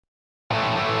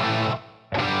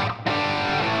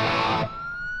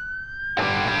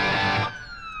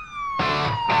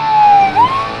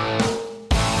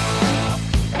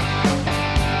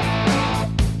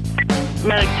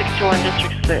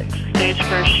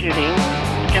shooting,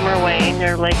 Skimmer Way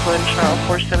near Lakewood, Charles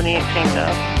 478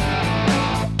 Tango.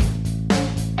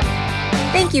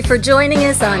 Thank you for joining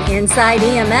us on Inside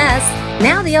EMS.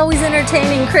 Now the always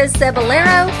entertaining Chris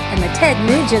Cebollero and the Ted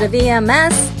Nugent of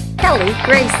EMS, Kelly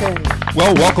Grayson.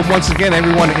 Well, welcome once again,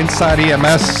 everyone, to Inside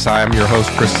EMS. I'm your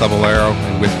host, Chris Cebollero,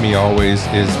 and with me always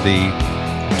is the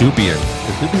Dubian.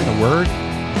 Is Dubian a word?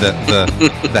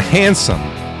 The handsome.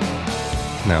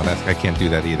 No, I can't do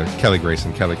that either. Kelly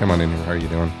Grayson. Kelly, come on in here. How are you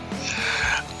doing?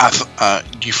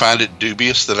 Do you find it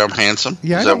dubious that I'm handsome?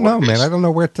 Yeah, I don't know, man. I don't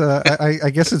know where to. I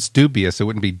guess it's dubious. It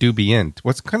wouldn't be dubiant.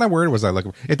 What kind of word was I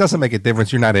looking for? It doesn't make a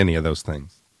difference. You're not any of those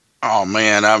things. Oh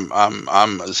man,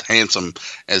 I'm as handsome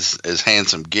as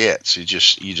handsome gets. You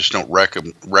just don't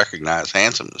recognize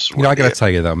handsomeness. I got to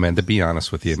tell you though, man. To be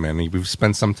honest with you, man, we've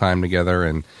spent some time together,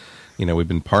 and we've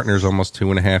been partners almost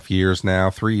 2.5 years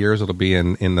now. 3 years it'll be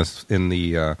in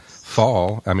the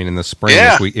fall. I mean, in the spring.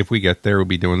 Yeah. If we get there, we'll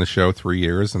be doing the show 3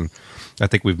 years, and I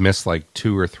think we've missed like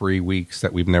 2 or 3 weeks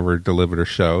that we've never delivered a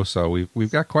show. So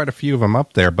we've got quite a few of them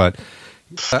up there, but.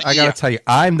 I got to tell you,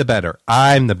 I'm the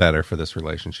better for this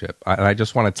relationship. I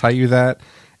just want to tell you that.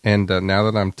 And now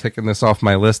that I'm ticking this off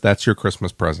my list, that's your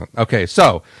Christmas present. Okay,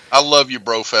 so. I love you,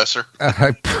 Brofessor. I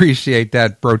appreciate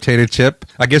that, Brotated Chip.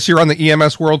 I guess you're on the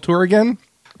EMS World Tour again?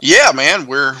 Yeah, man.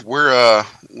 We're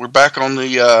back on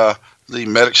the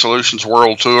Medic Solutions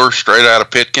World Tour, straight out of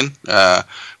Pitkin.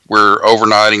 We're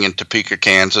overnighting in Topeka,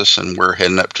 Kansas, and we're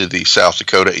heading up to the South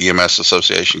Dakota EMS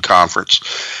Association Conference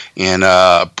in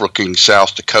Brookings,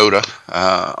 South Dakota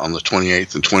on the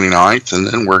 28th and 29th. And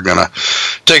then we're going to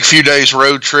take a few days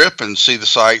road trip and see the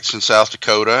sites in South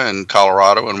Dakota and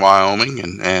Colorado and Wyoming.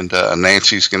 And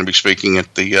Nancy's going to be speaking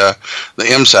at the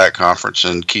MSAC conference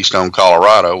in Keystone,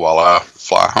 Colorado while I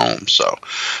fly home. So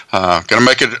going to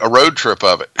make it a road trip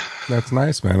of it. That's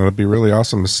nice, man. It'll be really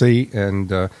awesome to see.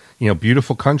 And,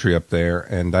 beautiful country up there,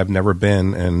 and I've never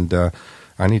been, and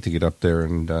I need to get up there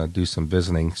and do some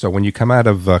visiting. So when you come out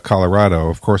of Colorado,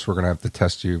 of course, we're going to have to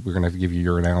test you. We're going to have to give you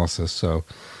your analysis, so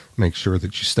make sure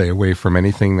that you stay away from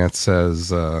anything that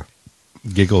says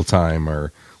giggle time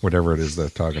or whatever it is they're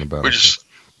talking about. We're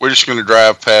just going to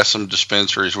drive past some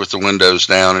dispensaries with the windows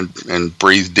down and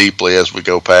breathe deeply as we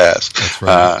go past. That's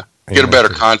right. Get a better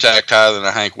contact high than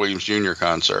a Hank Williams Jr.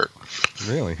 concert.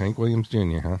 Really? Hank Williams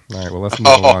Jr., huh? All right, well, let's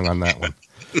move along on that one.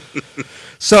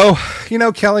 So,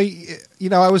 Kelly,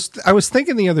 I was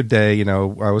thinking the other day,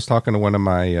 I was talking to one of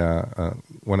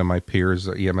my peers,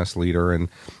 EMS leader, and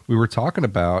we were talking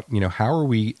about, how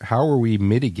are we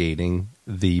mitigating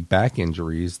the back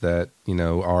injuries that,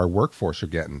 our workforce are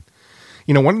getting?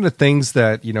 One of the things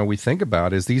that, we think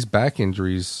about is these back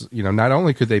injuries, not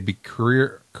only could they be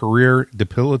career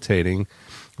debilitating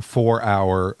for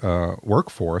our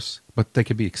workforce, but they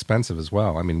could be expensive as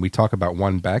well. I mean, we talk about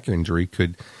one back injury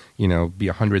could, be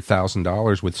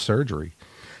 $100,000 with surgery.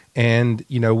 And,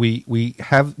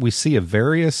 we see a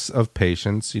various of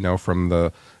patients, from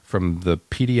the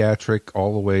pediatric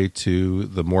all the way to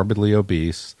the morbidly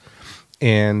obese.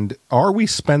 And are we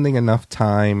spending enough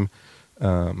time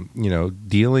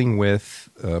dealing with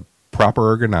proper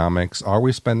ergonomics? Are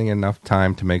we spending enough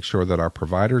time to make sure that our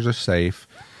providers are safe?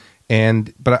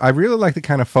 But I really like to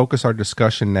kind of focus our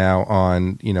discussion now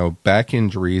on, back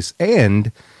injuries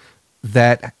and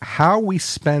that how we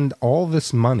spend all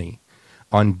this money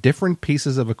on different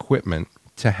pieces of equipment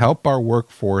to help our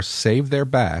workforce save their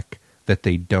back that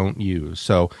they don't use.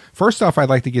 So first off, I'd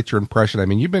like to get your impression. I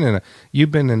mean, you've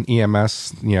been in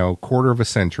EMS, quarter of a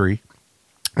century.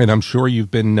 And I'm sure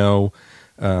you've been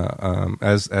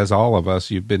as all of us,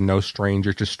 you've been no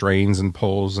stranger to strains and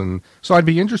pulls. And so I'd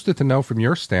be interested to know from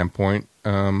your standpoint,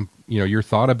 your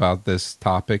thought about this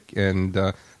topic.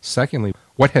 And secondly,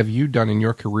 what have you done in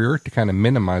your career to kind of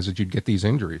minimize that you'd get these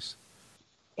injuries?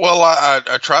 Well,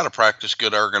 I try to practice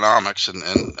good ergonomics, and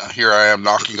here I am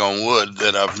knocking on wood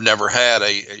that I've never had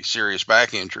a serious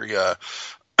back injury.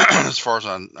 As far as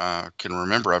I can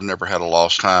remember, I've never had a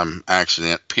lost time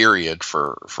accident, period,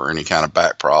 for any kind of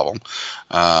back problem.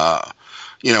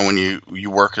 When you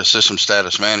work a system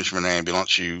status management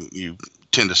ambulance, you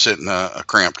tend to sit in a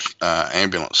cramped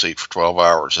ambulance seat for 12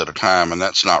 hours at a time, and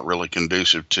that's not really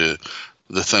conducive to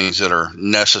the things that are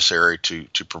necessary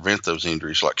to prevent those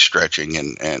injuries, like stretching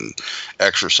and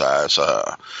exercise.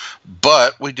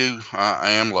 But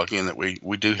I am lucky in that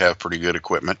we do have pretty good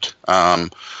equipment.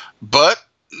 But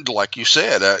like you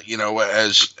said, as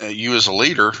you as a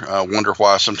leader, wonder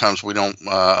why sometimes we don't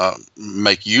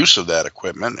make use of that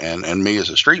equipment. And me as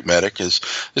a street medic is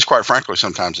quite frankly,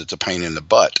 sometimes it's a pain in the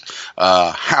butt.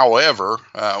 However,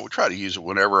 we try to use it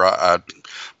whenever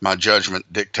my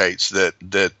judgment dictates that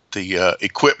the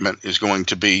equipment is going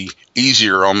to be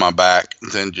easier on my back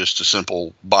than just a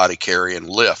simple body carry and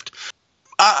lift.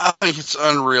 I think it's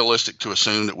unrealistic to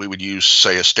assume that we would use,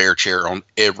 say, a stair chair on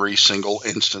every single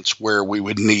instance where we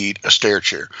would need a stair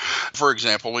chair. For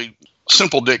example,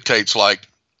 simple dictates like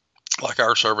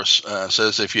our service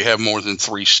says if you have more than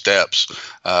 3 steps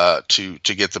to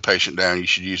get the patient down, you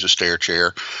should use a stair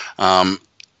chair.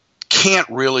 Can't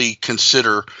really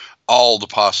consider all the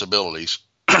possibilities.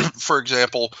 For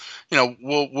example,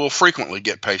 we'll frequently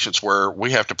get patients where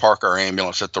we have to park our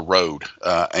ambulance at the road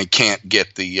and can't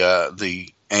get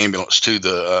the ambulance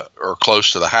to or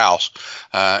close to the house.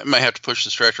 May have to push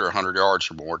the stretcher 100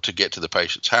 yards or more to get to the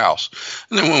patient's house.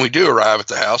 And then when we do arrive at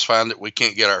the house, find that we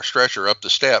can't get our stretcher up the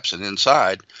steps and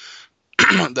inside.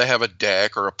 They have a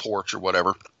deck or a porch or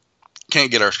whatever.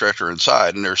 Can't get our stretcher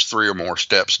inside, and there's 3 or more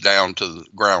steps down to the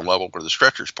ground level where the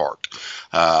stretcher's parked.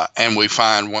 And we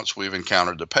find once we've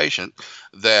encountered the patient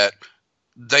that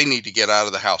they need to get out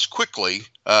of the house quickly,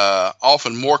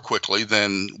 often more quickly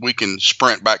than we can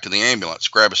sprint back to the ambulance,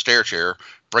 grab a stair chair,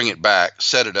 bring it back,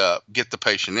 set it up, get the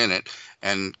patient in it,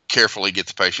 and carefully get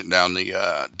the patient down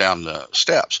the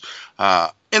steps.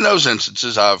 In those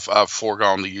instances, I've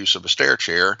foregone the use of a stair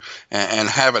chair and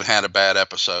haven't had a bad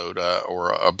episode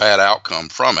or a bad outcome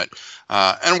from it,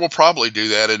 and we'll probably do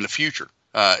that in the future.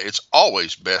 It's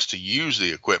always best to use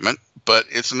the equipment, but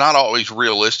it's not always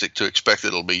realistic to expect that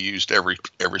it'll be used every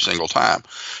single time.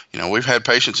 We've had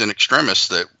patients in extremis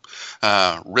that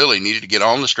really needed to get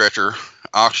on the stretcher,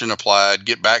 oxygen applied,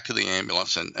 get back to the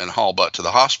ambulance, and haul butt to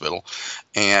the hospital.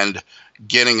 And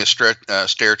getting a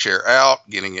stair chair out,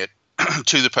 getting it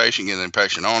to the patient, getting the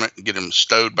patient on it, get them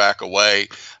stowed back away,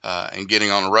 and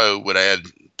getting on the road would add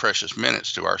precious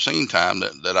minutes to our scene time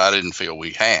that I didn't feel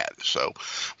we had. So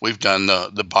we've done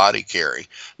the body carry.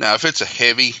 Now, if it's a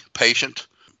heavy patient,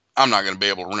 I'm not going to be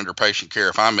able to render patient care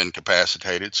if I'm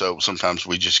incapacitated. So sometimes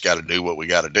we just got to do what we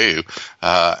got to do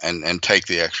and take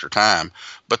the extra time.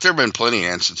 But there have been plenty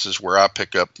of instances where I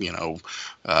pick up,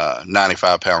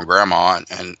 95-pound grandma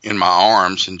and in my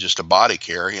arms and just a body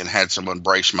carry, and had someone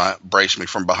brace me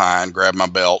from behind, grab my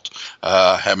belt,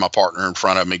 have my partner in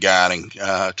front of me guiding,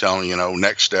 telling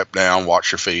next step down,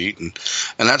 watch your feet, and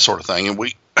that sort of thing. And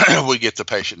we get the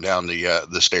patient down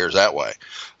the stairs that way.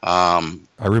 I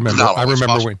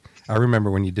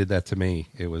remember when you did that to me.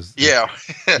 It was Did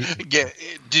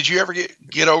you ever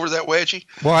get over that wedgie?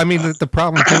 Well, I mean, the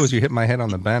problem too is you hit my head on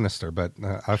the banister, but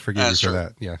I forgive you for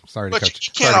that. Yeah, sorry to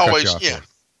cut you off.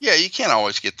 You can't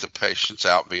always get the patients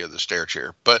out via the stair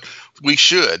chair, but we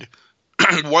should.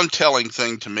 One telling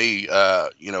thing to me,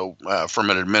 from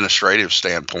an administrative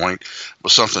standpoint,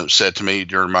 was something that was said to me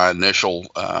during my initial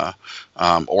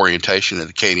orientation at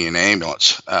Acadian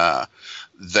Ambulance.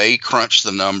 They crunched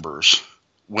the numbers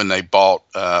when they bought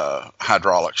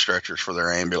hydraulic stretchers for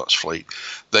their ambulance fleet.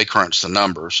 They crunched the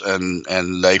numbers,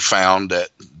 and they found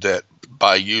that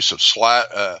by use of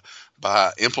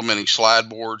by implementing slide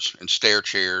boards and stair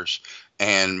chairs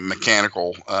and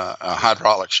mechanical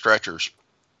hydraulic stretchers,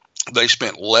 they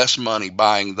spent less money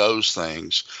buying those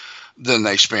things than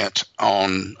they spent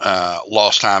on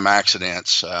lost time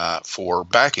accidents for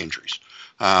back injuries.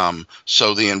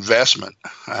 So the investment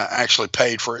actually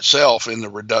paid for itself in the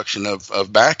reduction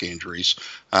of back injuries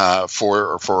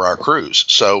for our crews.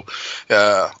 So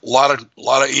a lot of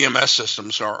EMS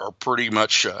systems are pretty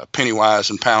much penny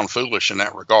wise and pound foolish in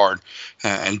that regard,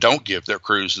 and don't give their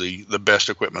crews the best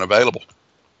equipment available.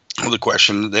 Well, the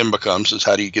question then becomes is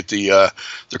how do you get the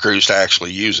crews to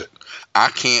actually use it? I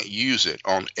can't use it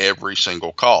on every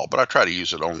single call, but I try to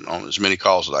use it on as many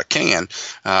calls as I can.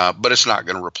 But it's not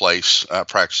going to replace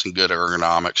practicing good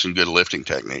ergonomics and good lifting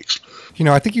techniques.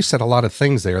 I think you said a lot of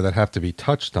things there that have to be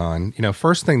touched on.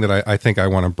 First thing that I think I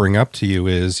want to bring up to you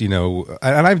is, and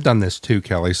I've done this too,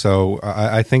 Kelly. So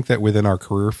I think that within our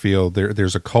career field,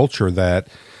 there's a culture that,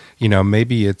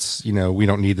 maybe it's, we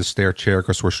don't need the stair chair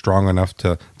because we're strong enough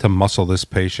to muscle this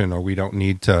patient, or we don't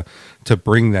need to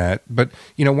bring that. But,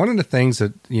 one of the things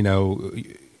that,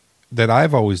 that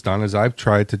I've always done is I've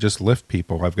tried to just lift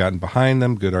people. I've gotten behind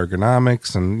them, good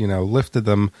ergonomics, and, lifted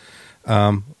them.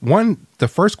 The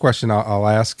first question I'll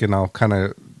ask, and I'll kind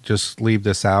of just leave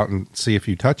this out and see if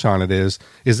you touch on it, is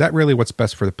that really what's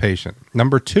best for the patient?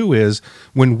 Number 2 is,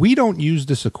 when we don't use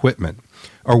this equipment,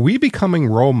 are we becoming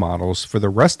role models for the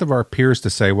rest of our peers to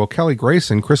say, well, Kelly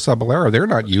Grayson, Chris Saballero, they're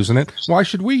not using it. Why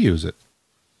should we use it?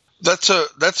 That's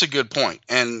a good point,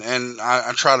 and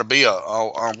I try to be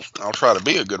I'll try to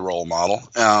be a good role model.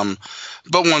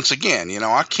 But once again,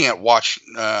 I can't watch.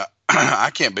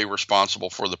 I can't be responsible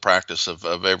for the practice of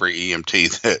every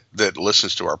EMT that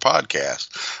listens to our podcast.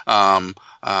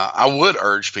 I would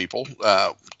urge people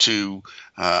to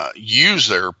use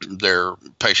their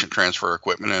patient transfer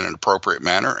equipment in an appropriate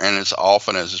manner and as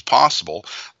often as is possible.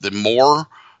 The more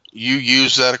you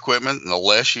use that equipment and the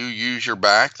less you use your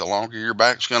back, the longer your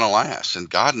back's going to last. And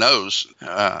God knows,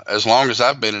 as long as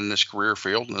I've been in this career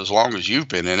field and as long as you've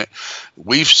been in it,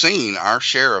 we've seen our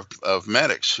share of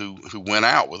medics who went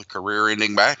out with a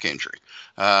career-ending back injury.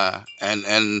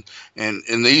 And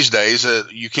in these days,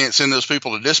 you can't send those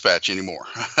people to dispatch anymore.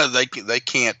 They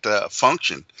can't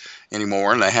function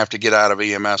anymore, and they have to get out of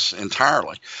EMS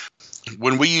entirely.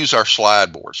 When we use our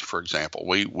slide boards, for example,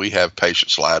 we have patient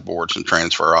slide boards and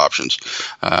transfer options,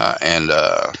 and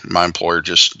my employer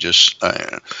just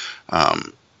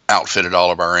outfitted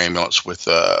all of our ambulance with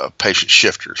patient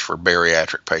shifters for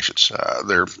bariatric patients.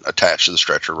 They're attached to the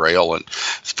stretcher rail, and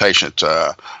the patient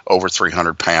over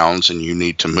 300 pounds, and you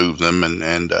need to move them.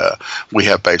 And we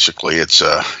have basically it's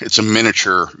a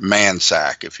miniature man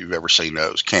sack, if you've ever seen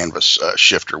those, canvas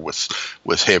shifter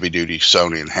with heavy duty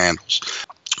Sonian handles.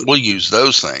 We'll use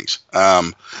those things,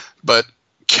 but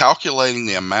calculating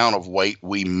the amount of weight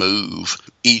we move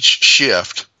each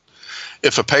shift,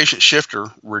 if a patient shifter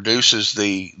reduces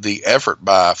the effort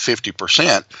by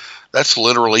 50%, that's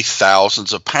literally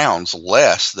thousands of pounds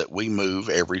less that we move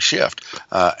every shift.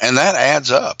 And that adds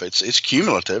up. It's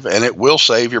cumulative, and it will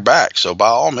save your back. So by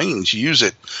all means, use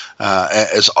it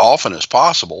as often as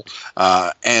possible,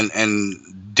 and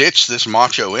ditch this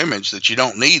macho image that you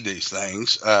don't need these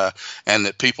things, and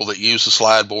that people that use the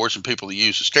slide boards and people that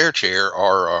use the stair chair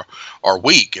are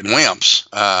weak and wimps,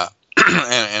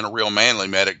 and a real manly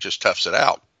medic just toughs it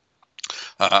out.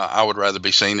 I would rather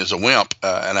be seen as a wimp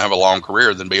and have a long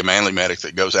career than be a manly medic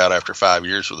that goes out after 5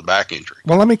 years with a back injury.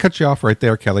 Well, let me cut you off right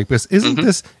there, Kelly, because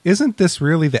isn't this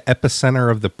really the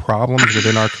epicenter of the problems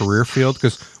within our career field?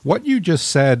 Because what you just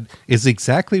said is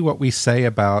exactly what we say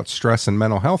about stress and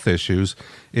mental health issues,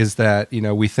 is that,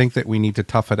 we think that we need to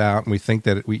tough it out, and we think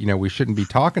that we shouldn't be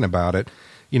talking about it.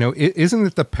 Isn't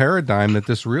it the paradigm that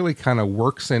this really kind of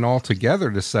works in all together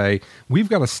to say, we've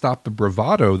got to stop the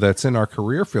bravado that's in our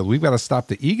career field. We've got to stop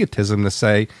the egotism to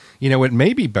say, it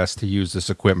may be best to use this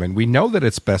equipment. We know that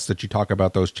it's best that you talk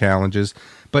about those challenges,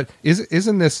 but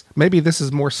isn't this, maybe this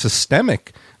is more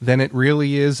systemic than it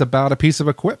really is about a piece of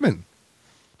equipment?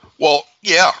 Well,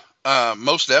 yeah,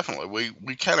 most definitely.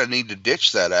 We kind of need to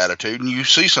ditch that attitude. And you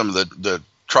see some of the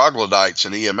troglodytes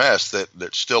in EMS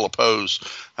that still oppose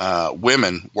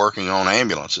women working on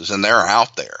ambulances, and they're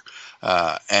out there.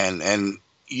 And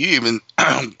you even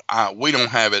we don't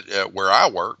have it where I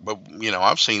work, but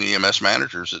I've seen EMS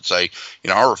managers that say,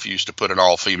 I refuse to put an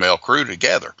all-female crew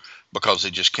together because they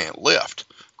just can't lift.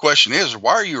 Question is,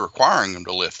 why are you requiring them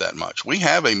to lift that much? We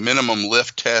have a minimum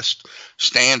lift test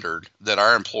standard that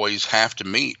our employees have to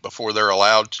meet before they're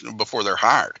before they're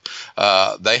hired.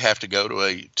 They have to go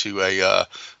to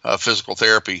a physical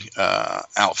therapy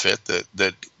outfit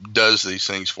that does these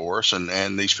things for us,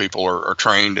 and these people are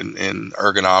trained in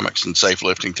ergonomics and safe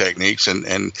lifting techniques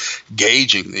and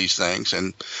gauging these things.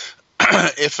 And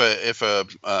if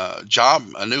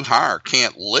a new hire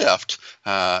can't lift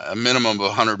a minimum of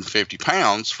 150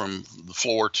 pounds from the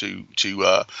floor to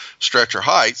stretcher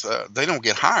height, they don't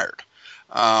get hired.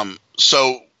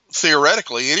 So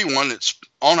theoretically, anyone that's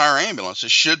on our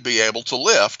ambulances should be able to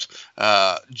lift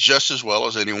just as well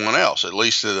as anyone else, at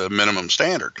least at a minimum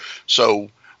standard. So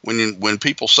when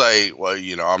people say, well,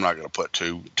 I'm not going to put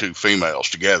two females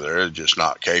together, they're just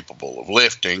not capable of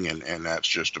lifting, and that's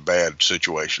just a bad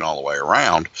situation all the way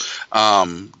around.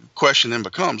 Question then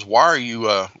becomes, why are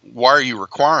you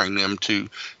requiring them to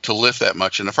lift that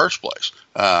much in the first place?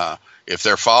 If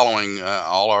they're following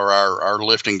all our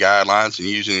lifting guidelines and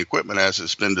using the equipment as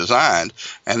it's been designed,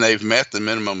 and they've met the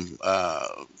minimum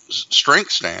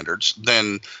strength standards,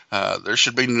 then there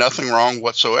should be nothing wrong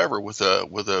whatsoever with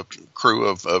a crew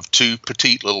of two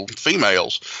petite little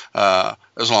females,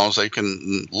 as long as they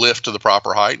can lift to the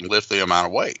proper height and lift the amount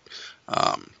of weight.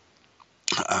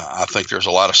 I think there's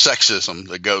a lot of sexism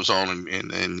that goes on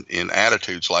in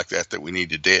attitudes like that we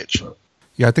need to ditch.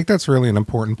 Yeah, I think that's really an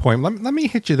important point. Let me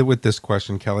hit you with this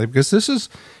question, Kelly, because this is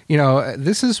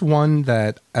one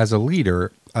that, as a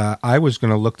leader, I was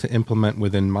going to look to implement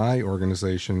within my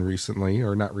organization recently,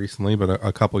 or not recently, but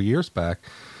a couple years back.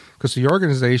 Because the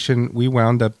organization, we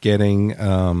wound up getting,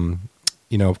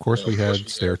 of course we had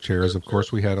stair chairs, of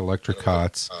course we had electric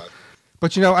cots.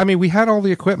 But, we had all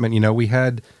the equipment. We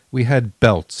had we had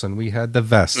belts, and we had the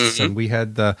vests, and we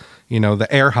had the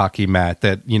air hockey mat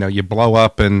that you blow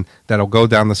up and that'll go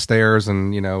down the stairs,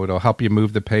 and it'll help you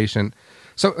move the patient.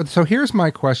 So here's my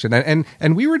question,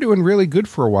 and we were doing really good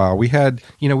for a while. We had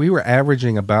we were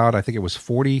averaging about, I think it was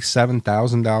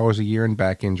 $47,000 a year in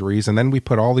back injuries, and then we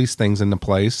put all these things into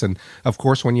place. And of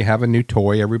course, when you have a new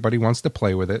toy, everybody wants to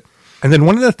play with it. And then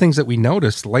one of the things that we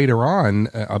noticed later on,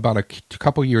 about a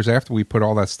couple years after we put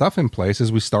all that stuff in place,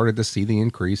 is we started to see the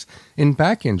increase in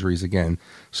back injuries again.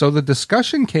 So the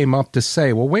discussion came up to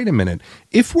say, well, wait a minute.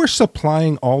 If we're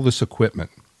supplying all this equipment,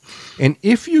 and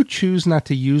if you choose not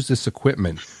to use this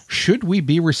equipment, should we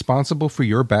be responsible for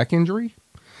your back injury?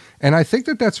 And I think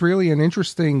that that's really an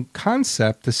interesting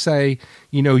concept to say,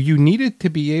 you needed to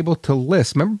be able to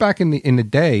list. Remember back in the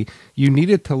day, you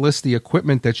needed to list the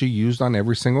equipment that you used on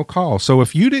every single call. So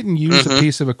if you didn't use a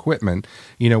piece of equipment,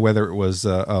 whether it was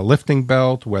a lifting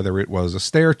belt, whether it was a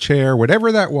stair chair,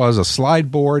 whatever that was, a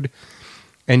slide board,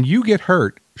 and you get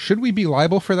hurt, should we be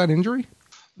liable for that injury?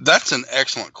 That's an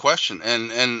excellent question.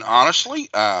 And honestly,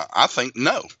 I think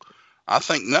no.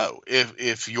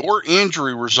 If your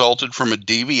injury resulted from a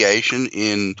deviation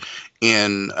in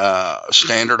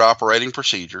standard operating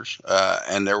procedures,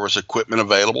 and there was equipment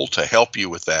available to help you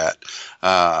with that,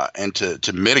 and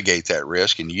to mitigate that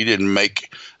risk, and you didn't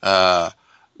make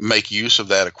use of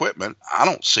that equipment, I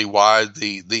don't see why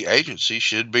the agency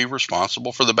should be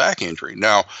responsible for the back injury.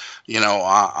 Now,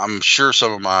 I'm sure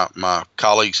some of my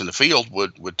colleagues in the field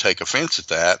would take offense at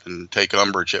that and take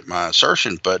umbrage at my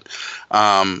assertion, but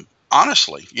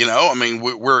honestly,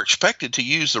 we're expected to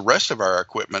use the rest of our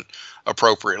equipment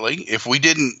appropriately. If we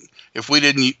didn't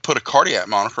put a cardiac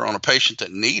monitor on a patient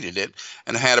that needed it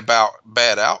and had a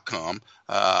bad outcome,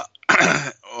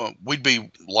 we'd be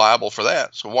liable for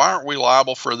that. So why aren't we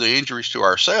liable for the injuries to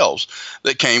ourselves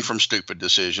that came from stupid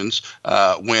decisions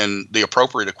when the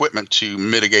appropriate equipment to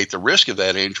mitigate the risk of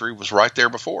that injury was right there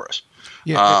before us?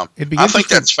 Yeah, I think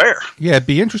that's fair. Yeah, it'd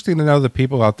be interesting to know the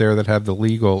people out there that have the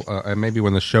legal, and maybe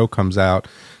when the show comes out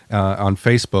on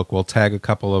Facebook, we'll tag a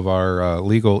couple of our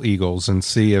legal eagles and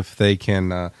see if they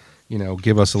can,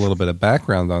 give us a little bit of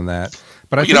background on that.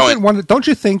 But I think don't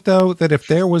you think, though, that if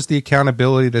there was the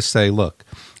accountability to say, look,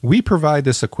 we provide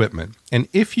this equipment, and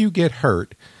if you get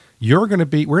hurt, we're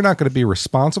not going to be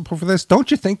responsible for this. Don't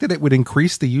you think that it would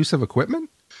increase the use of equipment?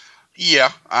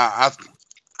 Yeah, I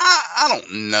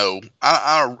don't know.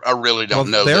 I really don't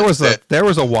know. There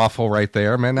was a waffle right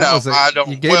there, man. I don't.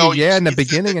 You gave me in the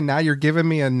beginning, and now you're giving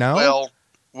me a no.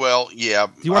 Well, yeah.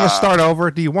 Do you want to start over?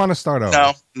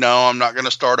 No, I'm not going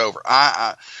to start over.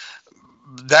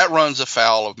 That runs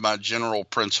afoul of my general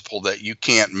principle that you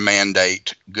can't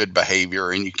mandate good behavior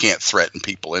and you can't threaten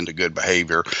people into good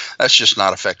behavior. That's just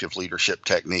not effective leadership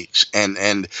techniques.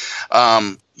 And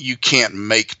you can't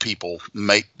make people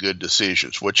make good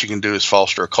decisions. What you can do is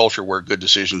foster a culture where good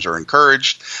decisions are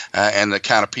encouraged, and the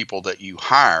kind of people that you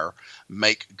hire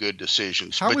make good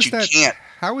decisions. How is that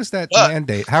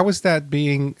mandate? How is that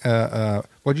being,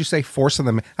 what'd you say, forcing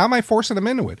them? How am I forcing them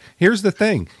into it? Here's the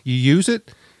thing. You use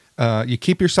it. You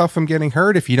keep yourself from getting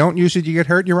hurt. If you don't use it, you get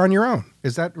hurt. You're on your own.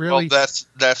 Is that really? Well,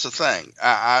 that's the thing.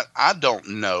 I don't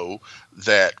know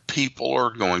that people are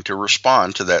going to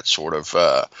respond to that sort of.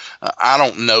 I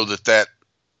don't know that.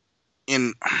 Let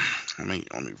me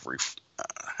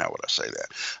how would I say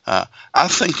that? I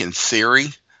think in theory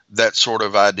that sort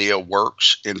of idea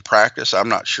works. In practice, I'm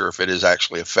not sure if it is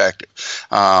actually effective.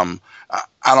 I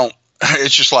don't.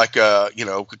 It's just like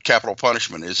capital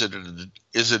punishment. Is it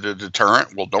a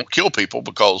deterrent? Well, don't kill people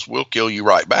because we'll kill you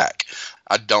right back.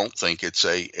 I don't think it's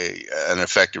an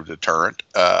effective deterrent.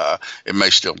 It may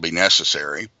still be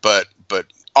necessary, but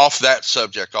off that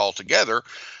subject altogether,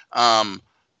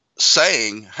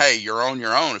 saying, "Hey, you're on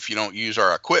your own if you don't use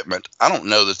our equipment," I don't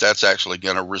know that that's actually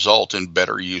going to result in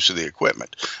better use of the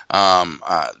equipment.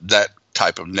 That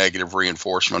type of negative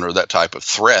reinforcement or that type of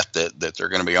threat that they're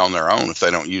going to be on their own if they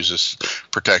don't use this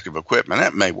protective equipment.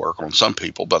 That may work on some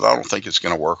people, but I don't think it's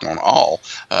going to work on all.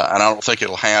 And I don't think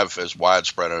it'll have as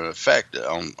widespread an effect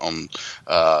on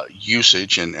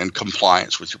usage and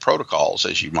compliance with your protocols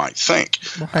as you might think.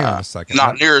 Well, hang on a second.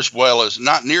 Not near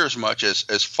as much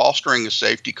as fostering a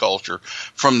safety culture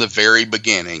from the very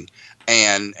beginning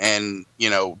and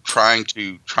trying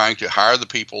to hire the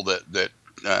people that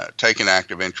take an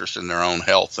active interest in their own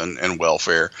health and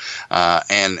welfare,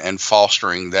 and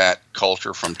fostering that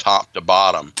culture from top to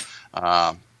bottom,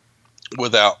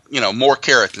 without more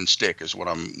carrot than stick is what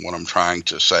I'm trying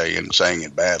to say, and saying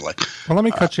it badly. Well, let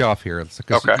me cut you off here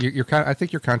because okay. I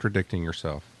think you're contradicting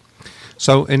yourself.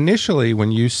 So initially,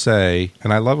 when you say,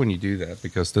 and I love when you do that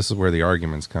because this is where the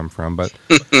arguments come from, but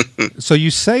so you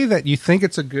say that you think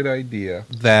it's a good idea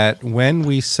that when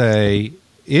we say,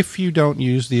 if you don't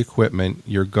use the equipment,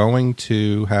 you're going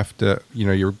to have to,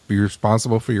 you're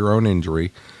responsible for your own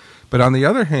injury. But on the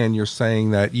other hand, you're saying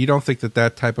that you don't think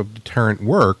that type of deterrent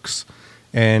works,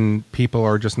 and people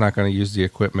are just not going to use the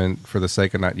equipment for the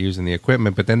sake of not using the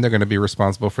equipment, but then they're going to be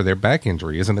responsible for their back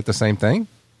injury. Isn't it the same thing?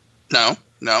 No.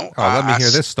 Oh, let me hear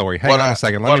this story. Hang on a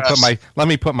second. Let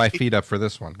me put my feet up for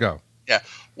this one. Go. Yeah.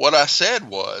 What I said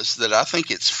was that I think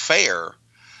it's fair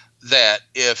that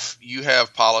if you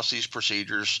have policies,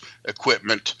 procedures,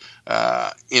 equipment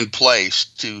in place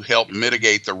to help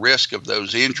mitigate the risk of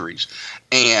those injuries,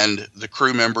 and the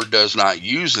crew member does not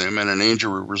use them and an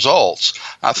injury results,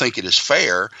 I think it is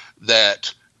fair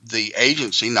that the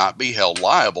agency not be held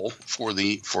liable for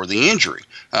the injury.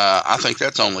 I think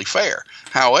that's only fair.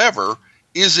 However,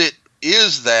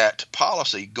 is that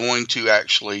policy going to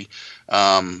actually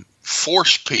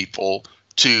force people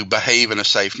to behave in a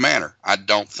safe manner? I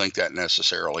don't think that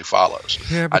necessarily follows.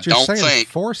 Yeah, but you're saying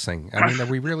forcing. I mean, are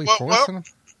we really forcing them?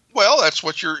 Well, that's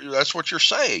what you're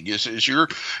saying. Is you're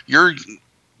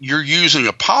using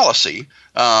a policy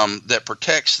that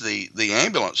protects the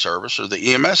ambulance service or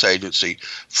the EMS agency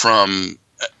from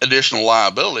additional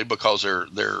liability because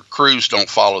their crews don't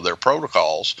follow their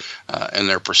protocols and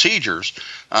their procedures,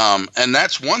 and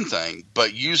that's one thing.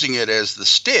 But using it as the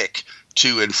stick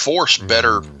to enforce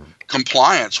better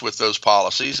compliance with those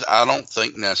policies, I don't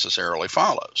think necessarily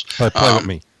follows. But play with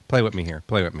me. Play with me here.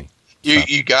 Play with me.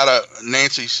 You gotta.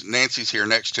 Nancy's here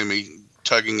next to me,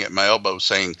 tugging at my elbow,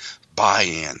 saying,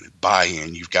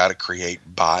 buy-in. You've got to create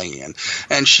buy-in,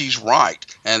 and she's right.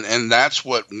 And that's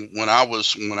what when I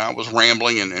was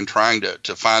rambling and trying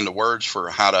to find the words for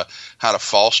how to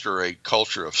foster a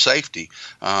culture of safety.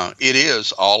 It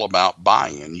is all about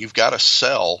buy-in. You've got to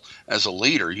sell as a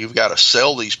leader. You've got to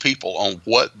sell these people on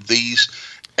what these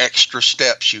extra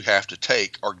steps you have to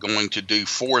take are going to do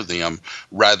for them,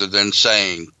 rather than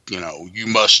saying, you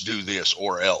must do this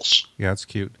or else. Yeah, it's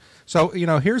cute. So,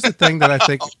 here's the thing that I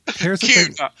think. Here's the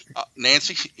cute. thing.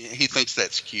 Nancy, he thinks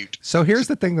that's cute. So here's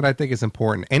the thing that I think is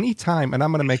important. Anytime, and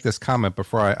I'm going to make this comment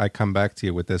before I come back to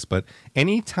you with this, but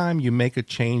anytime you make a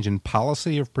change in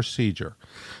policy or procedure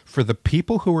for the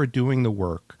people who are doing the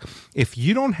work, if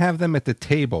you don't have them at the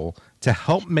table to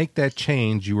help make that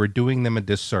change, you are doing them a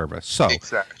disservice. So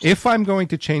exactly. If I'm going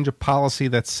to change a policy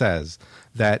that says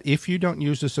that if you don't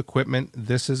use this equipment,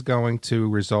 this is going to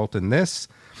result in this,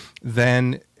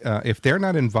 then if they're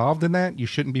not involved in that, you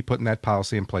shouldn't be putting that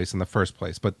policy in place in the first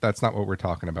place. But that's not what we're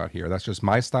talking about here. That's just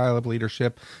my style of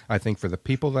leadership. I think for the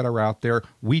people that are out there,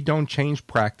 we don't change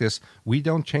practice. We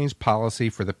don't change policy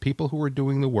for the people who are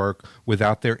doing the work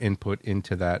without their input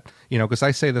into that. Because I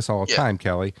say this all the time,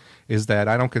 Kelly, is that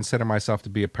I don't consider myself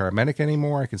to be a paramedic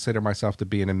anymore. I consider myself to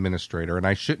be an administrator. And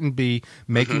I shouldn't be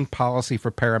making policy for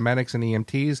paramedics and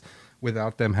EMTs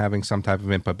without them having some type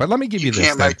of input. But let me give you this. You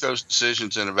can't make those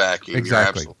decisions in a vacuum.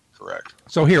 Exactly. You're absolutely correct.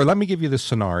 So here, let me give you this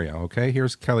scenario, okay?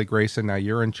 Here's Kelly Grayson. Now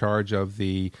you're in charge of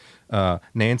the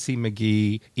Nancy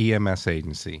McGee EMS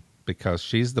agency because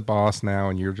she's the boss now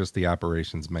and you're just the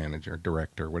operations manager,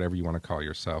 director, whatever you want to call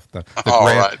yourself.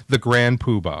 The grand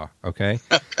poobah, okay?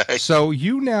 Okay. So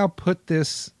you now put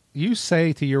this, you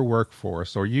say to your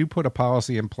workforce, or you put a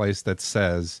policy in place that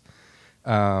says,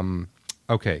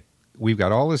 okay, we've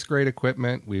got all this great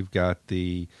equipment. We've got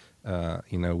the,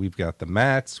 we've got the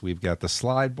mats. We've got the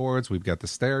slide boards. We've got the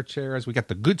stair chairs. We got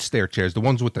the good stair chairs, the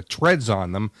ones with the treads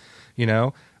on them,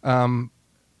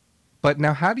 But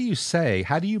now how do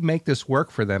you make this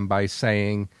work for them by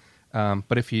saying,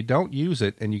 but if you don't use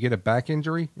it and you get a back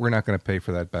injury, we're not going to pay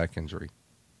for that back injury?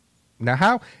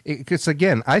 Now, because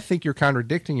again, I think you're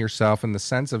contradicting yourself in the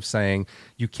sense of saying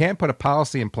you can't put a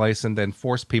policy in place and then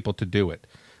force people to do it.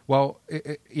 Well,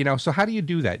 so how do you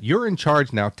do that? You're in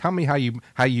charge now. Tell me how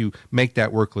you make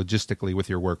that work logistically with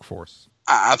your workforce.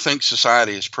 I think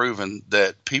society has proven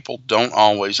that people don't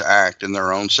always act in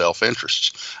their own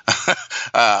self-interests.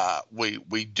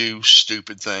 We do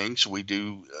stupid things. We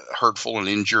do hurtful and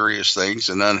injurious things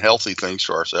and unhealthy things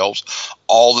to ourselves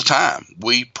all the time.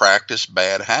 We practice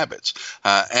bad habits.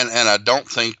 And I don't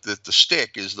think that the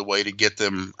stick is the way to get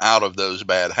them out of those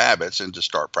bad habits and to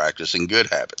start practicing good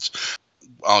habits.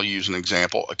 I'll use an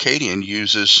example. Acadian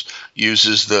uses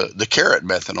the carrot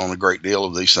method on a great deal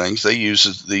of these things. They use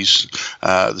this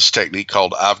technique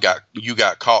called "You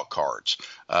got caught" cards.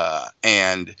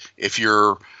 And if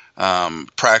you're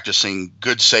practicing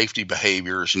good safety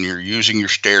behaviors, and you're using your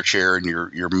stair chair and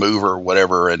your mover or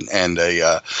whatever, and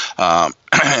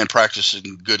and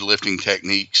practicing good lifting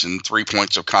techniques and 3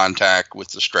 points of contact with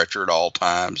the stretcher at all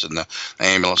times and the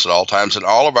ambulance at all times, and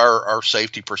all of our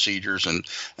safety procedures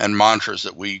and mantras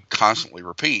that we constantly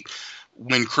repeat.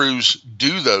 When crews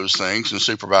do those things and the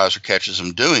supervisor catches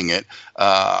them doing it,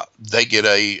 they get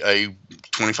a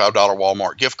 $25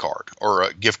 Walmart gift card or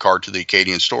a gift card to the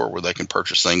Acadian store where they can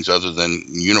purchase things other than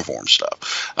uniform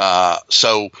stuff.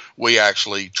 So we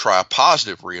actually try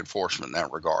positive reinforcement in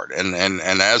that regard. And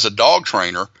as a dog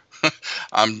trainer,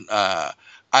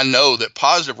 I know that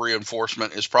positive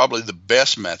reinforcement is probably the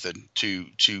best method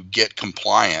to get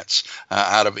compliance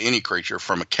out of any creature,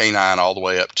 from a canine all the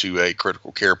way up to a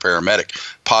critical care paramedic.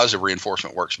 Positive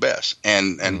reinforcement works best.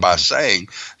 And by saying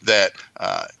that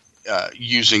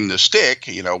using the stick,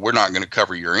 we're not going to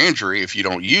cover your injury if you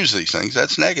don't use these things,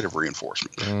 that's negative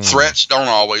reinforcement. Threats don't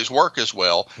always work as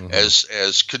well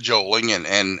as cajoling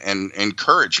and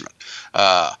encouragement.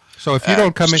 So if you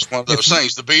don't come in, one of those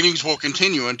things, the beatings will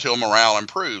continue until morale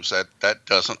improves. That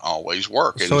doesn't always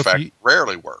work. So in fact,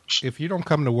 rarely works. If you don't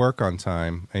come to work on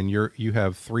time and you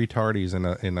have 3 tardies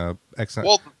in a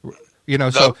excellent,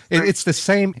 it's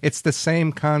the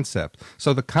same concept.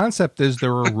 So the concept is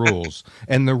there are rules,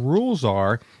 and the rules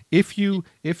are if you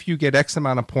get X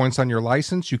amount of points on your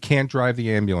license, you can't drive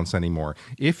the ambulance anymore.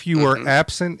 If you are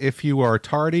absent, if you are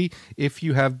tardy, if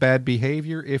you have bad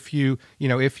behavior, if you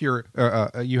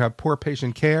have poor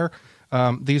patient care,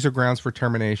 these are grounds for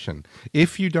termination.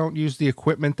 If you don't use the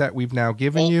equipment that we've now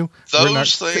given you,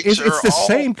 it's the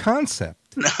same concept.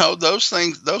 No, those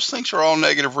things are all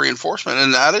negative reinforcement,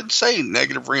 and I didn't say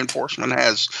negative reinforcement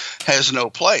has no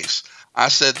place. I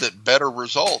said that better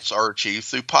results are achieved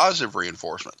through positive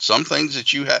reinforcement. Some things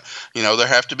that you have, there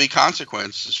have to be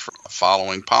consequences for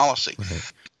following policy. Okay.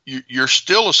 You're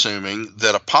still assuming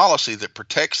that a policy that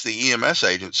protects the EMS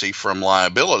agency from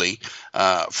liability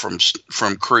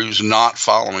from crews not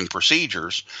following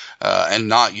procedures and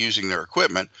not using their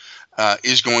equipment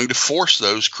is going to force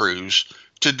those crews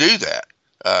to do that.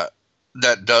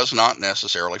 That does not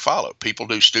necessarily follow. People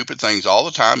do stupid things all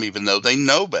the time, even though they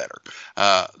know better.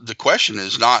 The question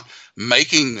is not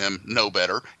making them know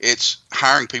better. It's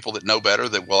hiring people that know better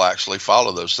that will actually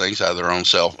follow those things out of their own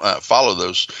follow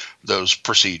those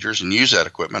procedures and use that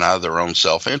equipment out of their own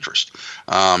self-interest.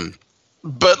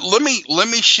 But let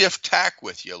me shift tack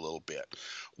with you a little bit.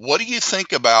 What do you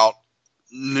think about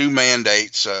new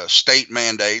mandates, state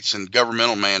mandates and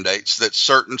governmental mandates that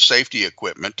certain safety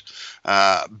equipment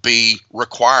be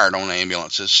required on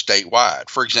ambulances statewide?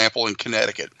 For example, in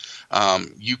Connecticut,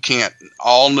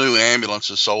 all new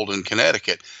ambulances sold in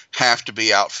Connecticut have to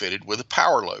be outfitted with a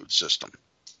power load system.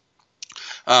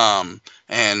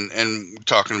 And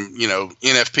talking,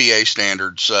 NFPA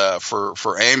standards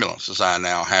for ambulance design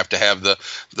now have to have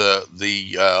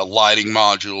the lighting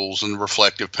modules and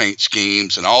reflective paint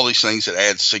schemes and all these things that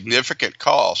add significant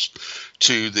cost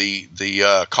to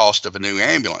the cost of a new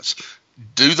ambulance.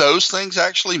 Do those things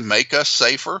actually make us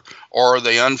safer, or are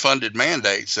they unfunded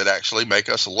mandates that actually make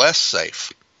us less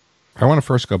safe? I want to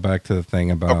first go back to the thing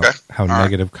about how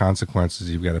negative consequences,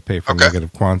 you've got to pay for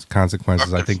negative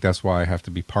consequences. I think that's why I have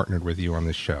to be partnered with you on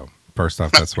this show. First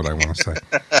off, that's what I want to say.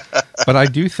 But I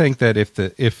do think that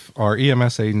if our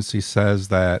EMS agency says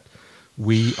that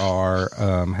we are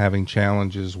having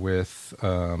challenges with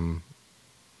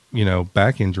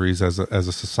back injuries as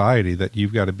a society, that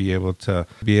you've got to be able to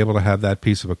have that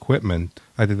piece of equipment.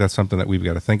 I think that's something that we've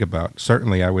got to think about.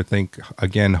 Certainly, I would think,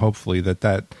 again, hopefully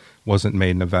that wasn't made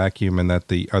in a vacuum, and that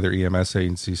the other EMS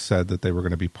agencies said that they were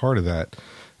going to be part of that.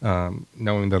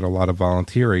 Knowing that a lot of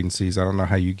volunteer agencies, I don't know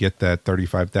how you get that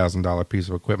 $35,000 piece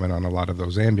of equipment on a lot of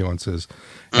those ambulances.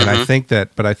 And I think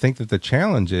that the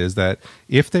challenge is that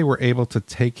if they were able to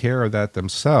take care of that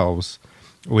themselves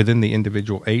within the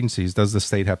individual agencies, does the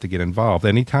state have to get involved?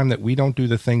 Anytime that we don't do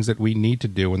the things that we need to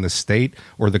do and the state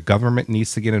or the government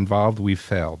needs to get involved, we've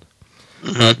failed.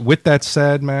 With that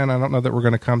said, man, I don't know that we're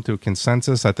going to come to a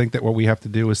consensus. I think that what we have to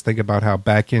do is think about how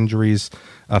back injuries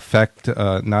affect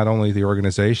not only the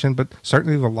organization, but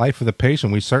certainly the life of the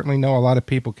patient. We certainly know a lot of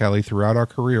people, Kelly, throughout our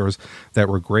careers that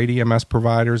were great EMS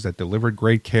providers, that delivered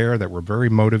great care, that were very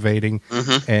motivating,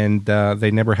 and they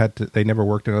never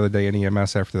worked another day in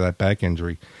EMS after that back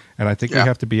injury. And I think we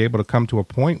have to be able to come to a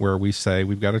point where we say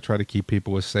we've got to try to keep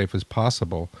people as safe as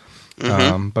possible.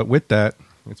 But with that,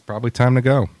 it's probably time to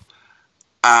go.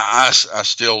 I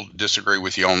still disagree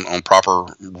with you on proper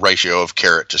ratio of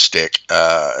carrot to stick.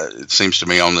 It seems to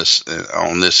me on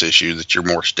this issue that you're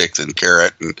more stick than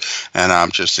carrot, and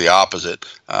I'm just the opposite.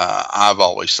 I've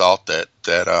always thought that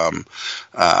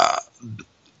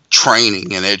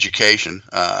training and education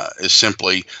is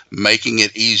simply making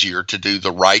it easier to do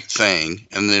the right thing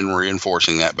and then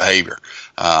reinforcing that behavior.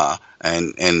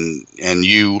 And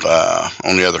you,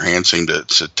 on the other hand, seem to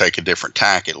take a different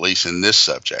tack, at least in this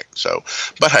subject. So,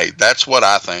 but hey, that's what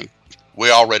I think.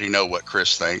 We already know what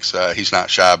Chris thinks. He's not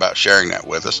shy about sharing that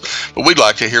with us, but we'd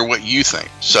like to hear what you think.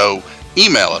 So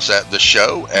email us at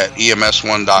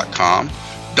theshow@ems1.com.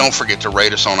 Don't forget to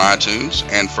rate us on iTunes.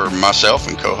 And for myself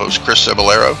and co-host Chris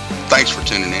Cebollero, thanks for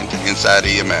tuning in to Inside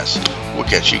EMS. We'll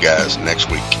catch you guys next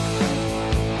week.